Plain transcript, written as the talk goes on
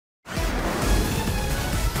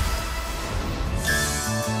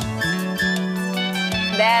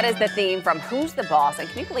That is the theme from Who's the Boss? And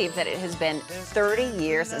can you believe that it has been 30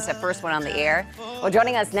 years since the first one on the air? Well,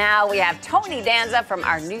 joining us now, we have Tony Danza from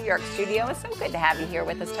our New York studio. It's so good to have you here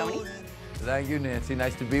with us, Tony. Thank you, Nancy.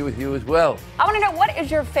 Nice to be with you as well. I want to know, what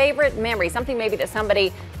is your favorite memory? Something maybe that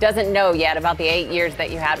somebody doesn't know yet about the 8 years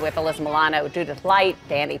that you had with Alyssa Milano, Judith Light,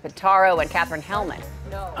 Danny Pitaro, and Katherine Hellman.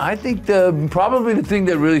 I think probably the thing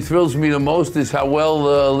that really thrills me the most is how well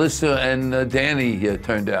Alyssa and Danny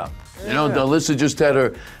turned out. You know, Alyssa just had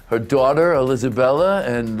her daughter, Elizabella,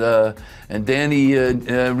 and Danny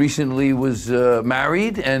recently was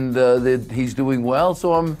married, and he's doing well,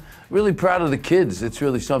 so I'm really proud of the kids. It's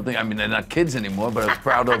really something. I mean, they're not kids anymore, but I was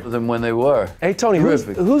proud of them when they were. Hey, Tony,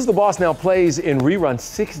 Who's the Boss now plays in reruns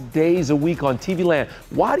 6 days a week on TV Land.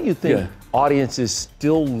 Why do you think audiences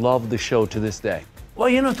still love the show to this day? Well,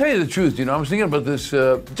 you know, to tell you the truth, I was thinking about this,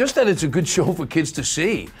 just that it's a good show for kids to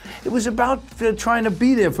see. It was about trying to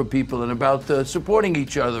be there for people and about supporting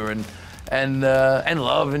each other and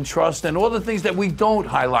love and trust and all the things that we don't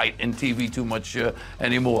highlight in TV too much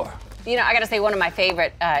anymore. You know, I gotta say, one of my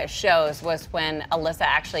favorite shows was when Alyssa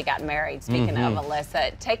actually got married. Speaking of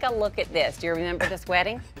Alyssa, take a look at this. Do you remember this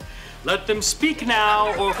wedding? Let them speak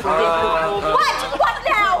now or forget What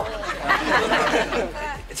now?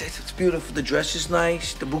 It's beautiful. The dress is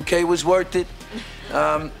nice. The bouquet was worth it.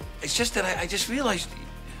 It's just that I just realized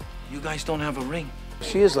you guys don't have a ring.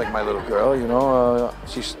 She is like my little girl, you know.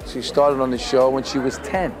 She started on the show when she was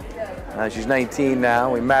 10. She's 19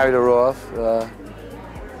 now. We married her off.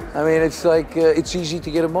 I mean, it's like, it's easy to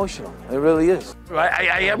get emotional. It really is.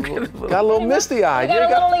 I am getting Got a little misty-eyed. You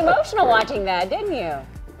got a little emotional watching that, didn't you?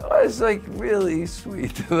 Oh, it's like really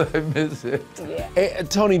sweet that I miss it. Yeah. Hey,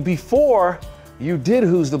 Tony, before you did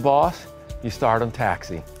Who's the Boss, you starred on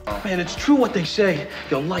Taxi. Man, it's true what they say.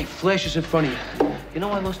 Your light flashes in front of you. You know,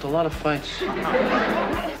 I lost a lot of fights.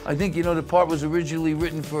 I think, you know, the part was originally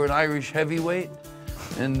written for an Irish heavyweight.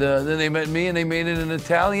 And then they met me and they made it an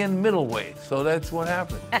Italian middleweight. So that's what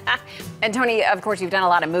happened. And Tony, of course, you've done a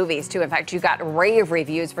lot of movies too. In fact, you got rave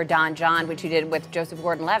reviews for Don John, which you did with Joseph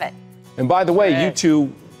Gordon-Levitt. And by the way, you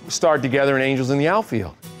two starred together in Angels in the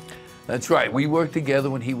Outfield. That's right. We worked together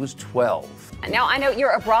when he was 12. Now, I know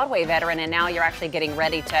you're a Broadway veteran, and now you're actually getting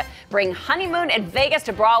ready to bring Honeymoon in Vegas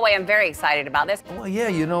to Broadway. I'm very excited about this. Well, yeah,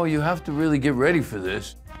 you know, you have to really get ready for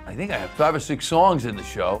this. I think I have 5 or 6 songs in the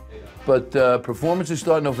show, but performances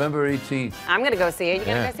start November 18th. I'm going to go see it. You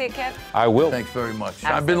going to go see it, kid? I will. Thanks very much.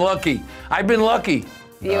 Absolutely. I've been lucky. I've been lucky.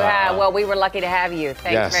 You have. Well, we were lucky to have you.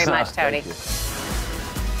 Thanks very much, Tony. Thank you.